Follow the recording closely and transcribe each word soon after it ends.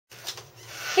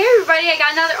Hey everybody, I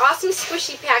got another awesome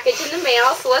squishy package in the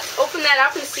mail, so let's open that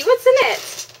up and see what's in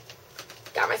it.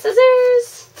 Got my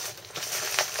scissors.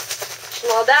 Push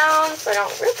them all down so I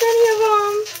don't rip any of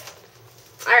them.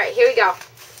 Alright, here we go.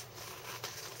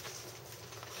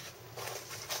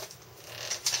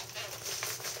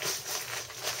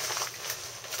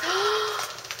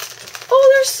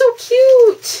 Oh, they're so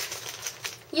cute!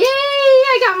 Yay!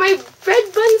 I got my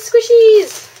Bitten Bun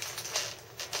Squishies!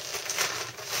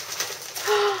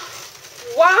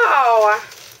 Wow!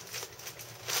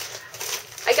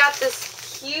 I got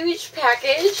this huge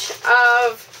package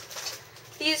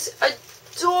of these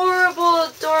adorable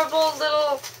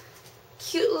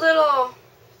cute little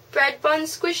bread bun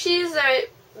squishies that are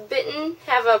bitten,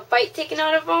 have a bite taken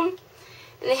out of them.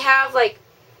 And they have like,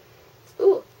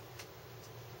 ooh,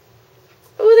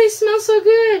 they smell so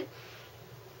good.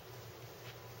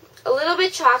 A little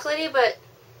bit chocolatey, but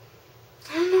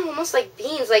I don't know, almost like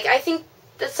beans. Like, I think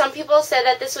that some people said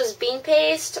that this was bean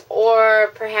paste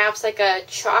or perhaps like a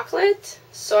chocolate.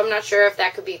 So I'm not sure if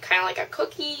that could be kind of like a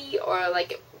cookie or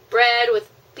like bread with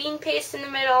bean paste in the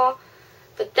middle.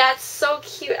 But that's so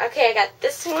cute. Okay, I got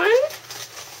this one.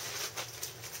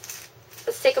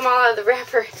 Let's take them all out of the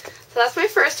wrapper. So that's my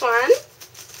first one.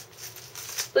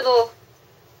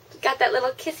 Got that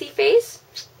little kissy face.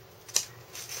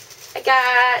 I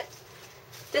got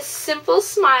this simple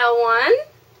smile one.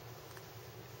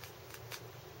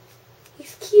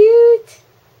 He's cute.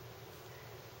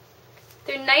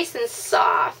 They're nice and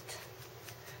soft.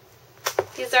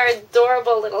 These are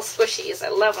adorable little squishies. I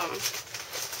love them.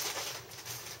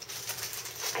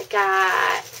 I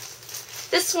got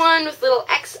this one with little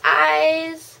X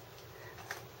eyes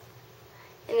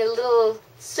and a little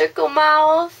circle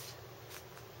mouth.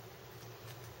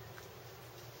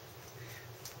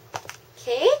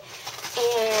 Okay,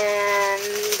 and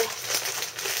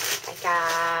I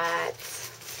got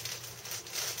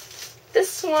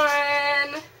this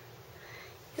one.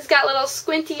 He's got little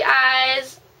squinty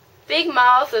eyes, big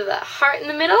mouth with a heart in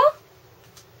the middle.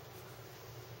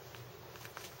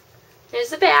 There's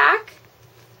the back.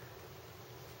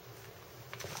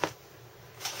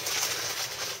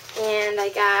 And I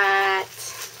got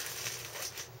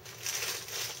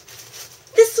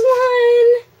this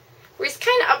one, where he's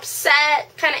kind of upset,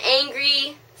 kind of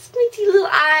angry, squinty little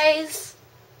eyes.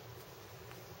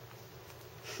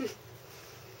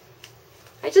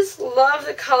 I just love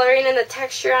the coloring and the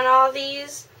texture on all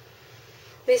these.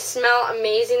 They smell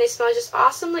amazing. They smell just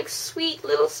awesome, like sweet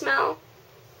little smell.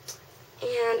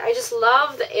 And I just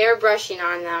love the airbrushing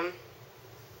on them.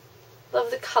 Love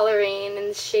the coloring and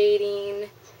the shading.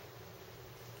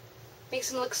 Makes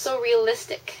them look so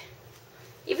realistic.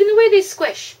 Even the way they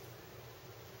squish.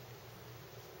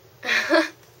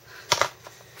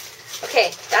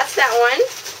 Okay, that's that one.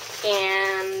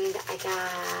 And I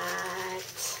got,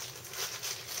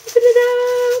 open it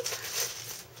up.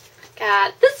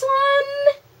 Got this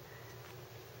one.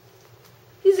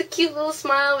 He's a cute little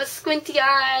smile with squinty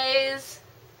eyes.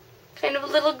 Kind of a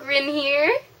little grin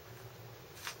here.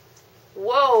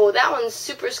 Whoa, that one's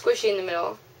super squishy in the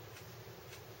middle.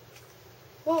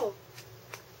 Whoa.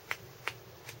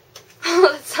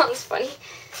 Oh, that sounds funny.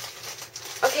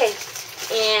 Okay,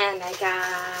 and I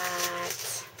got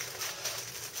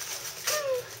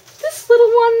this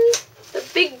little one, the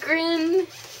big grin.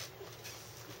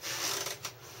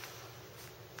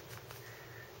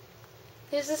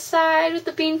 Here's the side with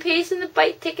the bean paste and the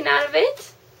bite taken out of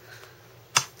it.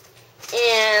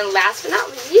 And last but not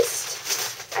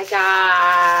least, I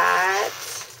got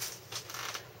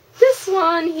this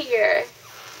one here.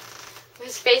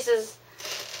 His face is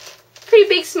a pretty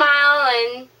big smile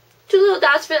and 2 little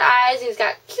dots for the eyes, and he's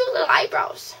got cute little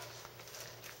eyebrows.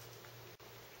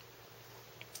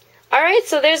 Alright,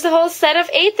 so there's the whole set of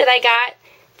 8 that I got.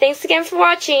 Thanks again for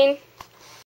watching.